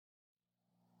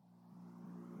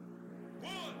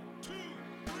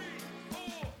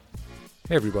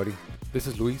Hey everybody, this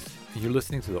is Luis, and you're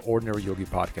listening to the Ordinary Yogi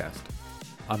Podcast.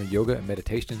 I'm a yoga and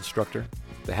meditation instructor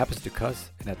that happens to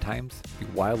cuss and at times be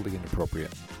wildly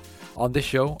inappropriate. On this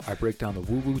show, I break down the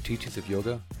woo-woo teachings of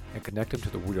yoga and connect them to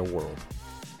the real world.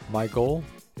 My goal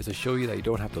is to show you that you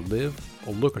don't have to live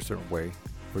or look a certain way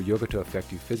for yoga to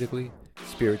affect you physically,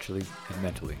 spiritually, and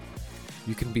mentally.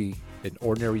 You can be an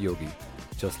ordinary yogi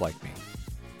just like me.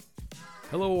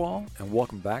 Hello all, and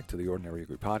welcome back to the Ordinary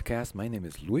Yogi Podcast. My name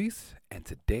is Luis, and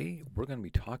today we're going to be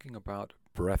talking about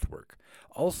breathwork,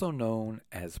 also known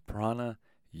as pranayama.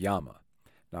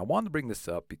 Now, I wanted to bring this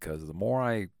up because the more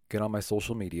I get on my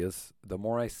social medias, the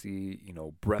more I see,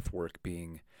 breathwork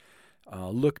being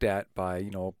looked at by,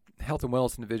 health and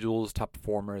wellness individuals, top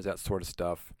performers, that sort of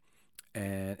stuff.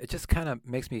 And it just kind of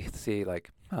makes me say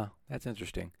that's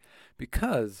interesting,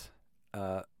 because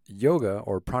yoga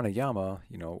or pranayama,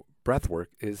 breathwork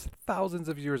is thousands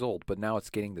of years old, but now it's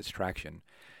gaining this traction.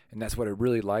 And that's what I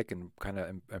really like and kind of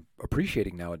am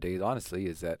appreciating nowadays, honestly,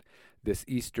 is that this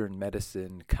Eastern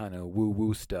medicine kind of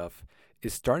woo-woo stuff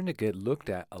is starting to get looked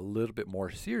at a little bit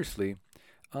more seriously,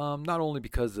 not only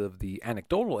because of the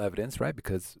anecdotal evidence, right,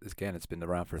 because, again, it's been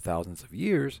around for thousands of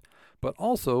years, but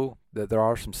also that there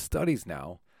are some studies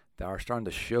now that are starting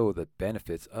to show the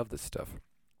benefits of this stuff.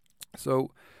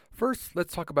 So first,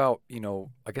 let's talk about,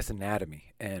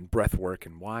 anatomy and breath work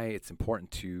and why it's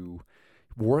important to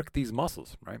work these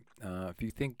muscles, right? If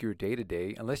you think your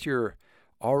day-to-day, unless you're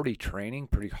already training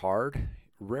pretty hard,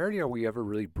 rarely are we ever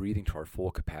really breathing to our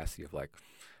full capacity of like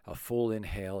a full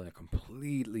inhale and a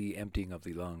completely emptying of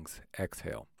the lungs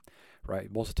exhale,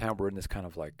 right? Most of the time we're in this kind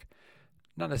of like,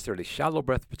 not necessarily shallow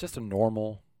breath, but just a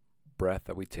normal breath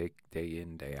that we take day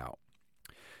in, day out.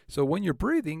 So when you're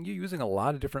breathing, you're using a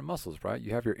lot of different muscles, right?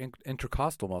 You have your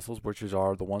intercostal muscles, which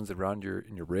are the ones around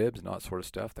in your ribs and all that sort of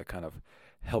stuff that kind of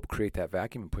help create that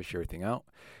vacuum and push everything out.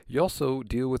 You also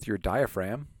deal with your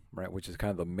diaphragm, right, which is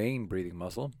kind of the main breathing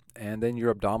muscle. And then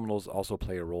your abdominals also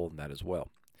play a role in that as well.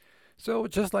 So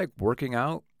just like working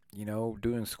out,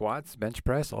 doing squats, bench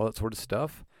press, all that sort of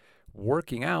stuff,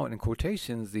 working out, in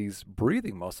quotations, these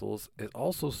breathing muscles is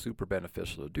also super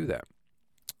beneficial to do that.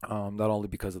 Not only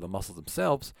because of the muscles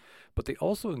themselves, but they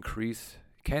also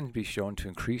can be shown to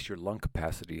increase your lung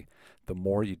capacity the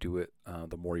more you do it,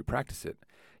 the more you practice it.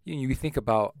 You think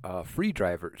about free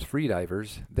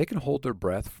divers, they can hold their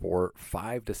breath for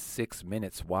 5 to 6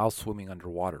 minutes while swimming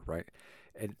underwater, right?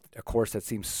 And of course, that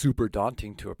seems super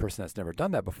daunting to a person that's never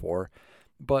done that before.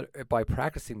 But by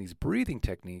practicing these breathing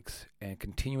techniques and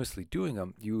continuously doing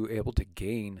them, you're able to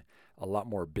gain a lot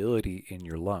more ability in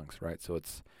your lungs, right? So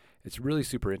it's really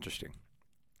super interesting.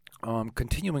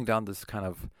 Continuing down this kind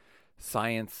of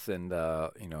science and,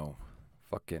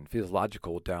 fucking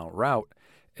physiological down route,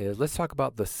 is let's talk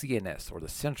about the CNS, or the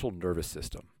central nervous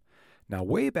system. Now,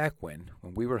 way back when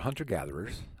we were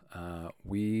hunter-gatherers,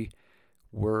 we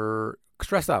were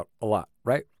stressed out a lot,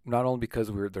 right? Not only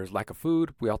because there's lack of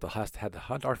food, we also had to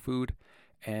hunt our food.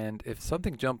 And if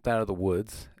something jumped out of the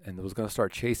woods and was going to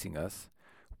start chasing us,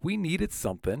 we needed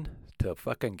something to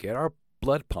fucking get our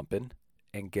blood pumping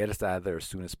and get us out of there as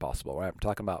soon as possible, right? I'm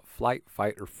talking about flight,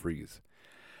 fight, or freeze.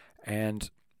 And,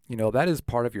 that is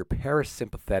part of your your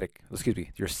sympathetic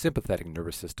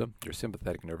nervous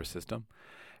system.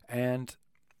 And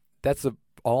that's a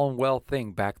all and well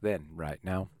thing back then, right?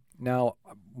 Now,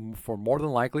 for more than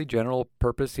likely, general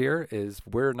purpose here is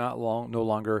we're no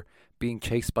longer being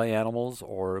chased by animals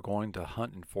or going to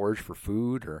hunt and forage for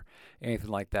food or anything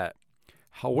like that.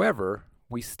 However,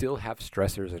 we still have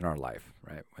stressors in our life,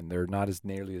 right? When they're not as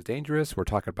nearly as dangerous, we're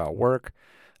talking about work,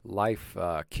 life,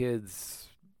 kids,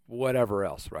 whatever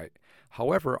else, right?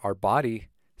 However, our body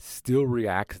still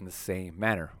reacts in the same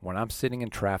manner. When I'm sitting in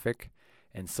traffic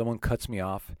and someone cuts me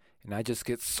off and I just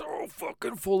get so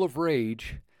fucking full of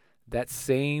rage, that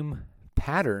same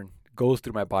pattern goes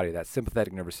through my body, that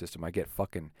sympathetic nervous system. My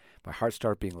heart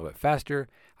starts beating a little bit faster.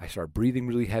 I start breathing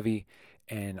really heavy.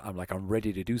 And I'm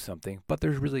ready to do something, but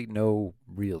there's really no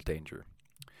real danger.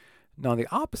 Now, on the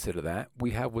opposite of that,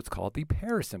 we have what's called the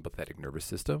parasympathetic nervous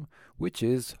system, which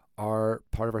is our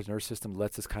part of our nervous system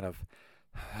lets us kind of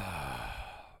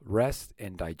rest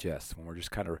and digest when we're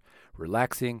just kind of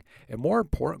relaxing. And more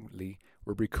importantly,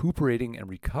 we're recuperating and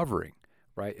recovering,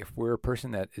 right? If we're a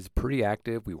person that is pretty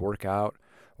active, we work out,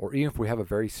 or even if we have a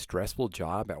very stressful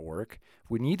job at work,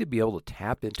 we need to be able to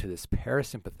tap into this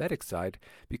parasympathetic side,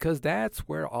 because that's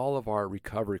where all of our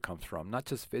recovery comes from, not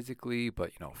just physically,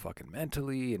 but, fucking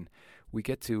mentally. And we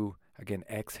get to, again,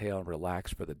 exhale and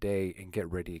relax for the day and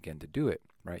get ready again to do it,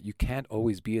 right? You can't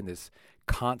always be in this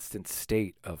constant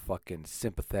state of fucking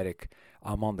sympathetic,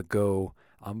 I'm on the go,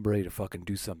 I'm ready to fucking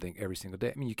do something every single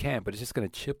day. I mean, you can, but it's just going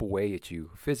to chip away at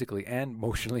you physically and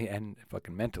emotionally and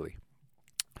fucking mentally.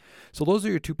 So those are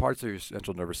your two parts of your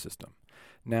central nervous system.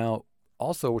 Now,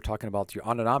 also, we're talking about your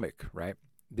autonomic, right?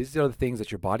 These are the things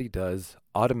that your body does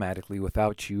automatically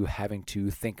without you having to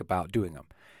think about doing them.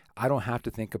 I don't have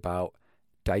to think about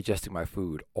digesting my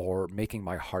food or making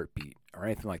my heart beat or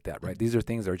anything like that, right? These are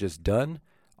things that are just done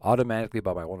automatically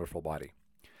by my wonderful body.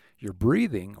 Your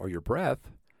breathing or your breath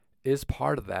is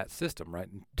part of that system, right?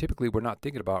 And typically, we're not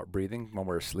thinking about breathing when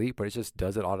we're asleep, but it just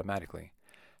does it automatically.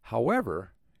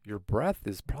 However, your breath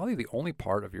is probably the only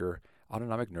part of your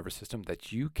autonomic nervous system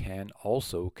that you can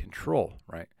also control,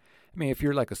 right? I mean, if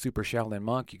you're like a super Shaolin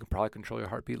monk, you can probably control your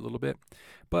heartbeat a little bit.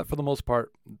 But for the most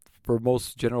part, for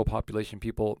most general population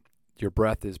people, your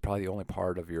breath is probably the only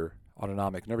part of your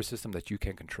autonomic nervous system that you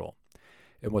can control.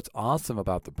 And what's awesome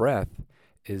about the breath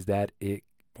is that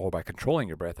or by controlling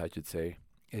your breath, I should say,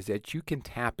 is that you can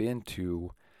tap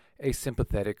into a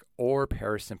sympathetic or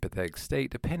parasympathetic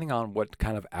state depending on what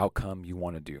kind of outcome you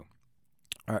want to do.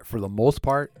 All right, for the most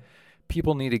part,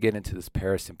 people need to get into this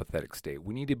parasympathetic state.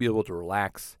 We need to be able to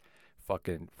relax,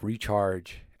 fucking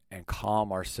recharge, and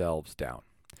calm ourselves down.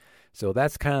 So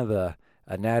that's kind of the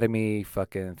anatomy,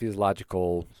 fucking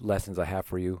physiological lessons I have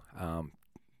for you.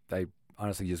 I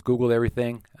honestly just Googled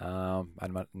everything.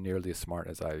 I'm not nearly as smart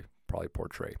as I probably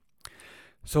portray.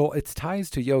 So it ties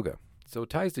to yoga. So it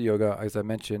ties to yoga, as I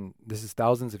mentioned, this is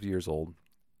thousands of years old.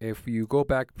 If you go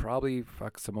back probably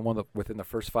within the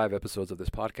first 5 episodes of this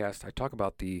podcast, I talk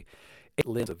about the 8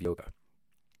 limbs of yoga.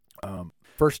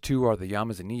 First 2 are the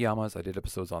yamas and niyamas. I did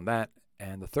episodes on that.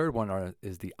 And the third one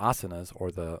is the asanas,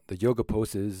 or the yoga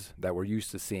poses that we're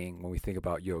used to seeing when we think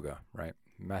about yoga, right?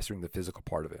 Mastering the physical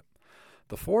part of it.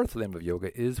 The 4th limb of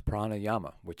yoga is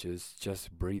pranayama, which is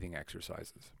just breathing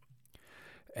exercises.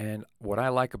 And what I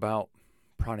like about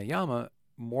pranayama,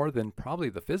 more than probably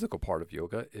the physical part of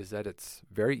yoga, is that it's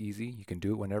very easy. You can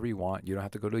do it whenever you want. You don't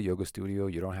have to go to a yoga studio.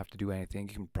 You don't have to do anything.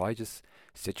 You can probably just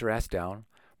sit your ass down,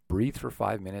 breathe for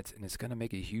 5 minutes, and it's going to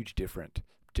make a huge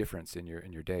difference in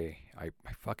your day. I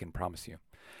fucking promise you.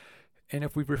 And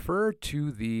if we refer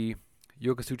to the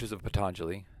Yoga Sutras of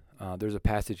Patanjali, there's a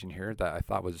passage in here that I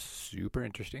thought was super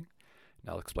interesting, and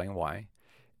I'll explain why.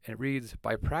 And it reads,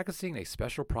 by practicing a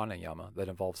special pranayama that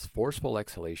involves forceful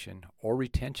exhalation or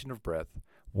retention of breath,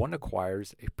 one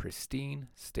acquires a pristine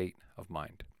state of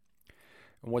mind.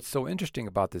 And what's so interesting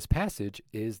about this passage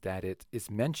is that it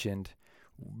is mentioned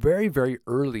very, very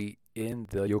early in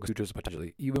the Yoga Sutras of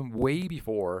Patanjali, even way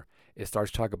before it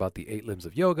starts talking about the 8 limbs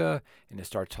of yoga, and it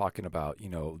starts talking about,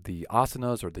 the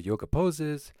asanas or the yoga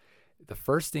poses. The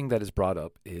first thing that is brought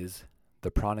up is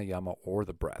the pranayama or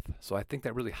the breath. So I think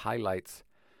that really highlights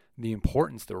the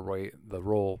importance, the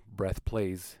role breath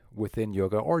plays within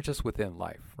yoga or just within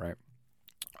life, right?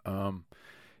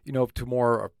 To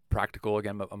more practical,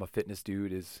 again, I'm a fitness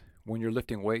dude, is when you're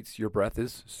lifting weights, your breath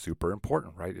is super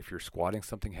important, right? If you're squatting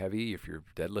something heavy, if you're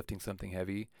deadlifting something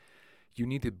heavy, you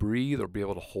need to breathe or be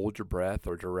able to hold your breath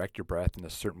or direct your breath in a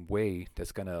certain way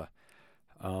that's going to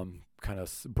kind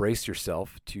of brace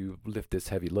yourself to lift this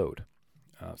heavy load.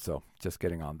 So just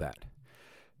getting on that.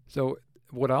 So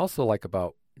what I also like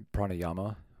about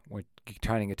pranayama, when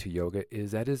tying it to yoga,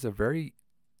 is that is a very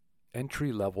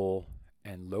entry-level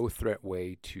and low-threat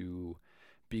way to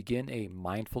begin a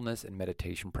mindfulness and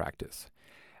meditation practice.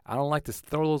 I don't like to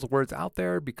throw those words out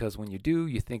there because when you do,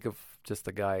 you think of just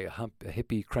a guy, a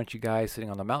hippie, crunchy guy sitting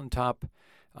on the mountaintop,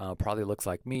 probably looks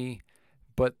like me.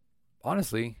 But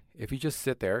honestly, if you just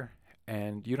sit there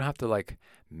and you don't have to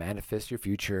manifest your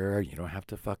future, you don't have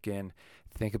to fucking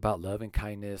think about love and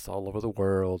kindness all over the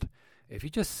world. If you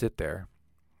just sit there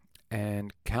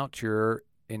and count your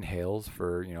inhales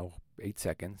for, 8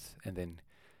 seconds, and then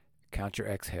count your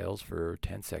exhales for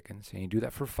 10 seconds, and you do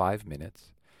that for 5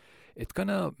 minutes, it's going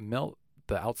to melt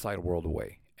the outside world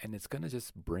away, and it's going to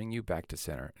just bring you back to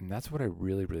center. And that's what I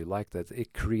really, really like, that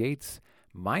it creates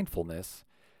mindfulness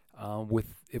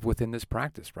within this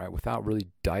practice, right? Without really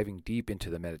diving deep into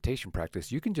the meditation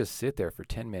practice, you can just sit there for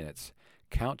 10 minutes,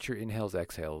 count your inhales,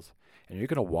 exhales, and you're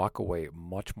going to walk away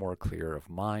much more clear of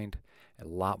mind, a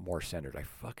lot more centered.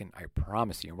 I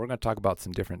promise you. And we're going to talk about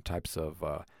some different types of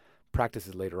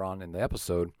practices later on in the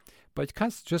episode, but I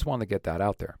kind of just want to get that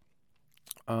out there.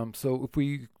 So if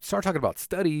we start talking about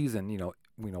studies and,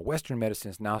 Western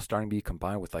medicine is now starting to be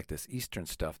combined with this Eastern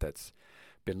stuff that's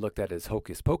been looked at as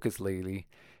hocus pocus lately,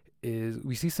 is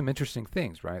we see some interesting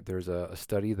things, right? There's a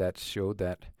study that showed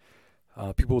that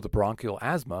people with bronchial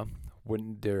asthma,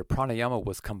 when their pranayama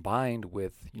was combined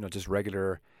with, just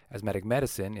regular asthmatic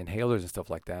medicine, inhalers and stuff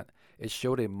like that, it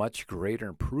showed a much greater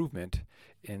improvement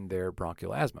in their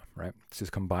bronchial asthma, right? It's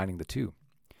just combining the two.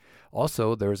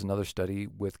 Also, there was another study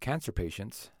with cancer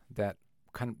patients that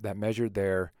measured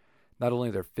their not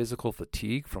only their physical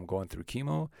fatigue from going through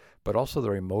chemo, but also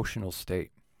their emotional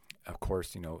state. Of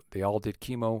course, they all did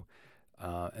chemo,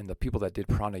 and the people that did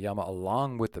pranayama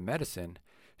along with the medicine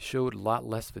showed a lot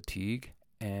less fatigue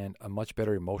and a much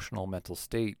better emotional mental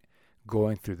state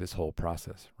going through this whole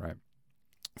process, right?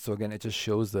 So again, it just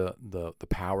shows the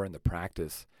power and the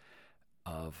practice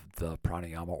of the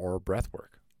pranayama or breath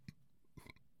work.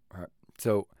 All right.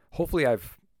 So hopefully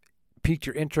I've piqued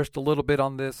your interest a little bit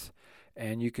on this,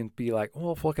 and you can be like,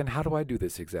 well, fucking, how do I do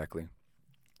this exactly?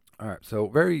 All right. So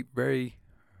very, very,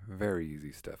 very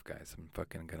easy stuff, guys. I'm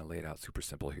fucking going to lay it out super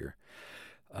simple here.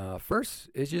 First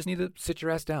is you just need to sit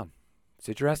your ass down.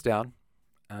 Sit your ass down.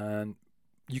 And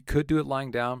you could do it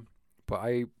lying down, but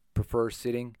I prefer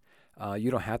sitting. You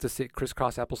don't have to sit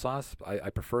crisscross applesauce. I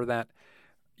prefer that.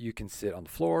 You can sit on the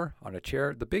floor, on a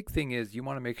chair. The big thing is you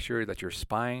want to make sure that your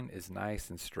spine is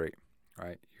nice and straight,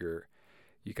 right?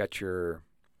 You got your,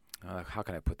 how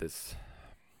can I put this?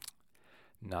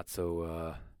 Not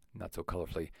so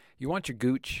colorfully. You want your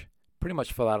gooch pretty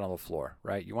much flat on the floor,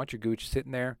 right? You want your gooch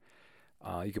sitting there.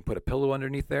 You can put a pillow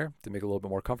underneath there to make it a little bit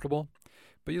more comfortable.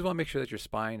 But you just want to make sure that your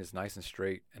spine is nice and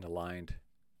straight and aligned.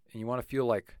 And you want to feel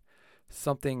like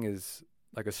something is,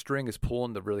 like a string is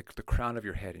pulling the crown of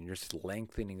your head, and you're just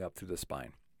lengthening up through the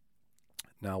spine.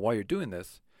 Now, while you're doing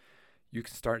this, you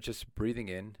can start just breathing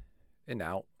in and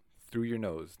out through your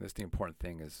nose. That's the important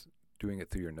thing, is doing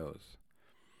it through your nose.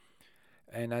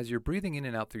 And as you're breathing in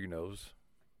and out through your nose,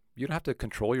 you don't have to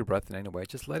control your breath in any way.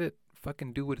 Just let it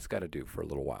fucking do what it's got to do for a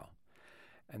little while.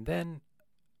 And then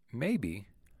maybe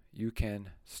you can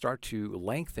start to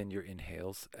lengthen your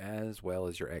inhales as well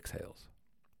as your exhales.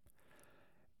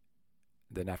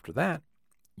 Then after that,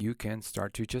 you can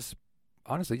start to just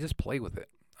play with it.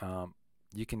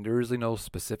 There is no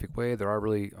specific way.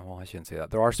 I shouldn't say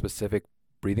that. There are specific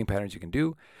breathing patterns you can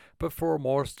do, but for a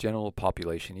more general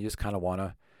population, you just kind of want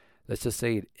to, let's just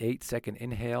say an 8-second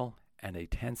inhale and a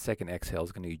 10-second exhale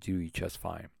is going to do you just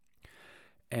fine.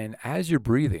 And as you're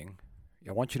breathing,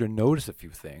 I want you to notice a few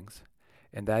things,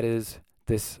 and that is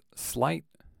this slight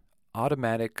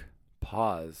automatic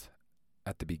pause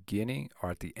at the beginning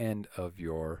or at the end of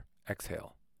your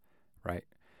exhale, right?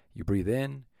 You breathe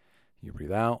in, you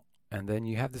breathe out, and then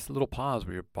you have this little pause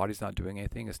where your body's not doing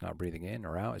anything. It's not breathing in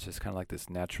or out. It's just kind of like this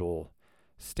natural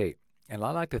state. And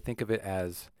I like to think of it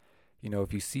as,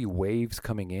 if you see waves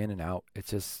coming in and out, it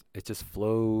just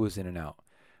flows in and out.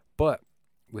 But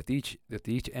at each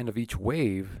end of each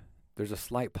wave, there's a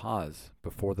slight pause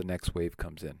before the next wave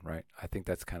comes in, right? I think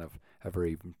that's kind of a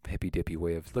very hippy-dippy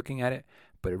way of looking at it,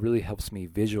 but it really helps me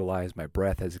visualize my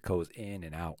breath as it goes in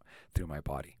and out through my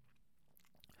body.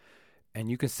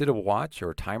 And you can set a watch or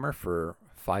a timer for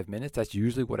 5 minutes. That's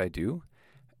usually what I do.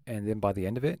 And then by the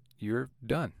end of it, you're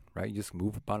done, right? You just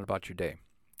move on about your day.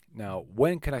 Now,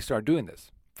 when can I start doing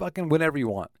this? Fucking whenever you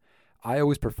want. I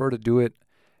always prefer to do it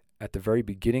at the very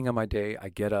beginning of my day. I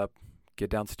get up, get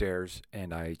downstairs,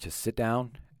 and I just sit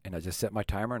down and I just set my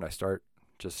timer and I start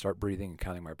breathing and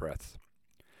counting my breaths.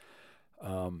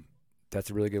 That's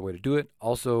a really good way to do it.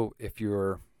 Also, if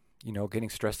you're, getting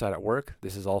stressed out at work,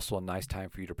 this is also a nice time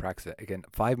for you to practice it. Again,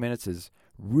 5 minutes is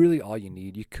really all you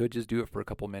need. You could just do it for a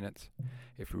couple minutes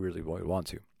if you really want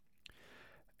to.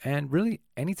 And really,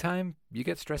 anytime you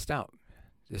get stressed out,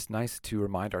 it's nice to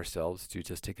remind ourselves to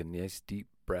just take a nice deep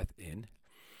breath in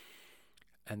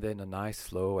and then a nice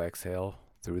slow exhale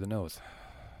through the nose.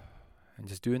 And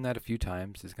just doing that a few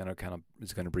times is going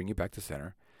to bring you back to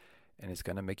center, and it's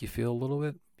going to make you feel a little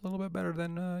bit better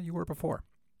than you were before.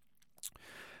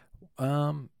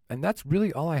 And that's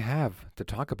really all I have to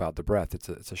talk about the breath.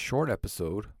 It's a short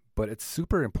episode, but it's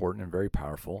super important and very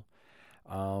powerful.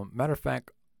 Matter of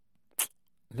fact,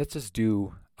 let's just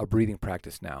do a breathing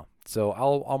practice now. So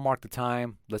I'll mark the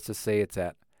time. Let's just say it's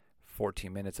at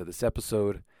 14 minutes of this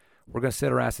episode. We're going to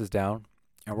sit our asses down,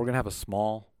 and we're going to have a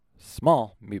small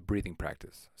breathing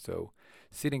practice. So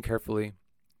sitting carefully,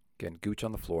 again, gooch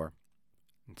on the floor,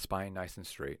 and spine nice and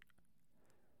straight,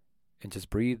 and just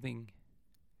breathing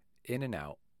in and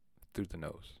out through the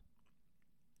nose.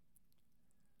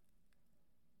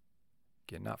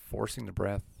 Again, not forcing the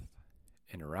breath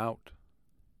in or out,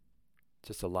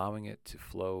 just allowing it to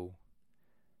flow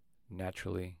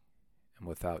naturally and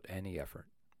without any effort.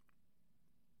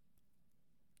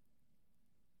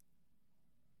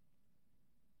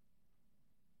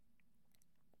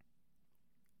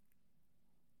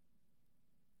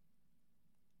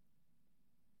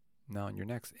 Now, in your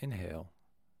next inhale,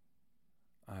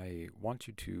 I want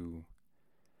you to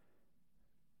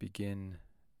begin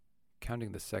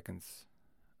counting the seconds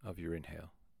of your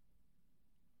inhale.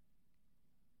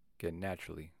 Again,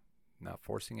 naturally, not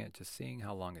forcing it, just seeing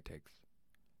how long it takes.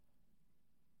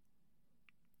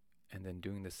 And then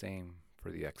doing the same for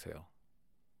the exhale.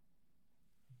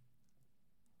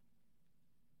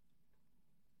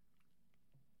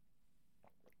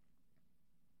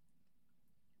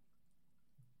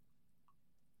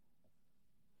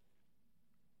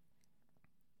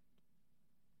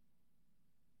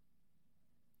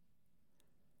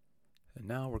 And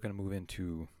now we're going to move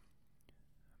into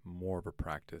more of a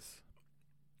practice.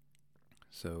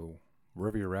 So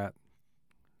wherever you're at,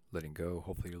 letting go,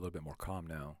 hopefully you're a little bit more calm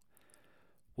now.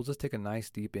 We'll just take a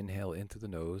nice deep inhale in through the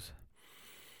nose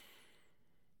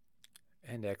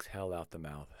and exhale out the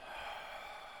mouth.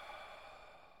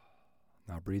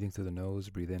 Now breathing through the nose,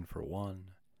 breathe in for 1,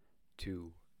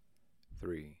 2,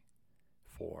 3,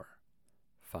 4,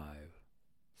 5,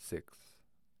 6,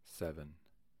 7,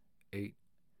 8.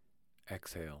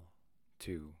 Exhale,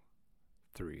 2,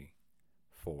 3,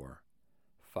 4,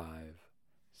 5,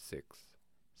 6,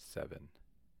 7,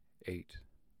 8,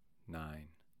 9,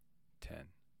 10.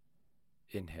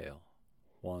 Inhale,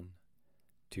 1,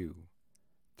 2,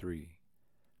 3,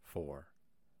 4,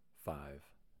 5,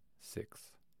 6,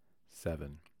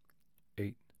 7,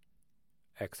 8.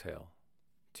 Exhale,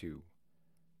 2,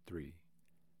 3,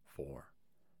 4,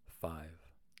 5,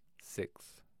 6,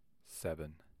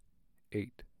 7,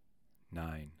 8,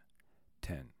 9,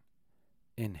 10.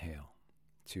 Inhale,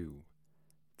 2,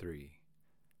 3,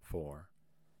 4,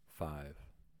 5,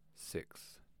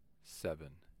 6, 7,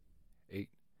 8.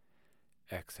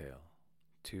 Exhale,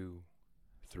 2,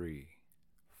 3,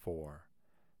 4,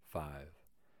 5,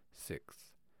 6,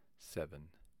 7,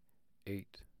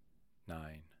 8,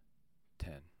 9,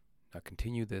 10. Now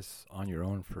continue this on your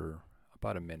own for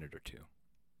about a minute or two.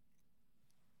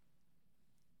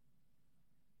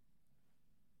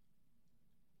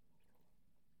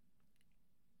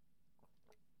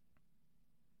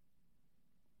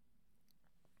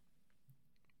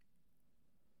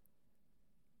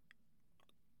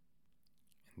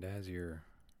 And as you're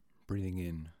breathing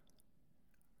in,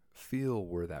 feel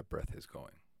where that breath is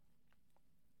going.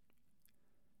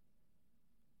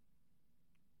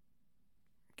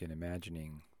 Again,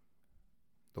 imagining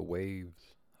the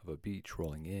waves of a beach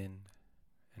rolling in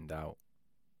and out.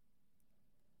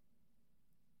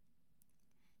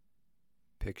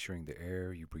 Picturing the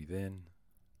air you breathe in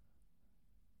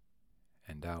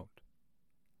and out,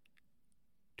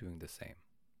 doing the same.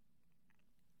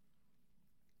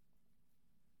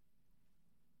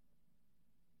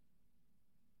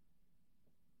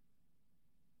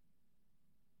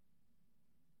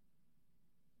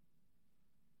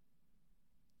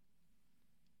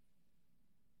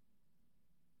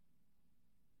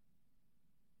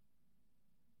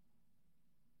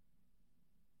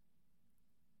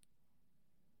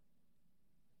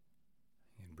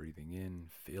 Breathing in,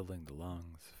 feeling the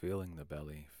lungs, feeling the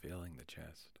belly, feeling the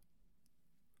chest.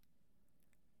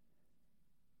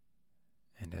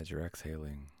 And as you're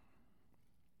exhaling,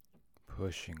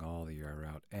 pushing all the air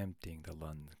out, emptying the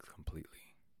lungs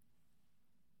completely.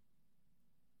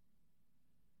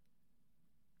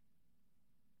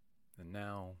 And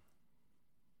now,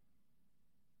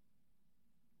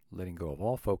 letting go of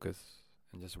all focus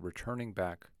and just returning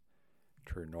back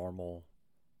to your normal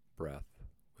breath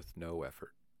with no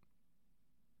effort.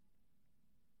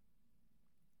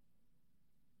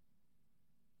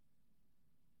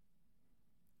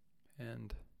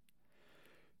 And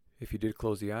if you did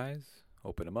close the eyes,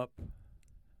 open them up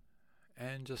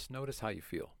and just notice how you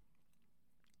feel.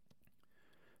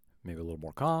 Maybe a little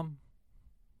more calm.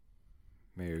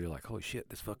 Maybe you're like, holy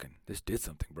shit, this did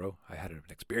something, bro. I had an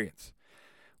experience,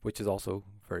 which is also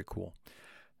very cool.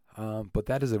 But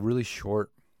that is a really short,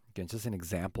 again, just an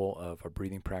example of a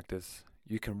breathing practice.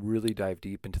 You can really dive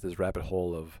deep into this rabbit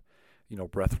hole of,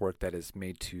 breath work that is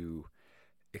made to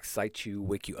excite you,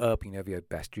 wake you up. If you have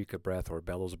Bastrika breath or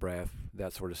bellows breath,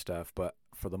 that sort of stuff. But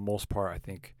for the most part, I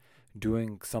think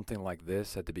doing something like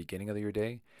this at the beginning of your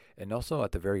day and also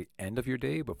at the very end of your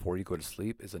day before you go to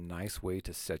sleep is a nice way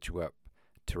to set you up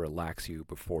to relax you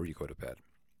before you go to bed.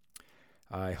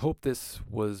 I hope this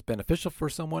was beneficial for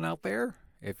someone out there.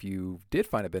 If you did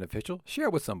find it beneficial, share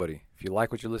it with somebody. If you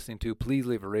like what you're listening to, please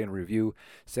leave a rating and review.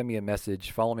 Send me a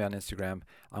message. Follow me on Instagram.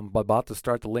 I'm about to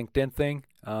start the LinkedIn thing.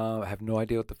 I have no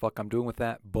idea what the fuck I'm doing with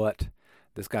that, but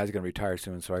this guy's going to retire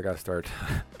soon, so I got to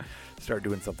start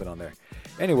doing something on there.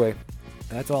 Anyway,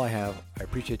 that's all I have. I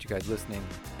appreciate you guys listening,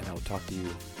 and I will talk to you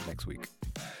next week.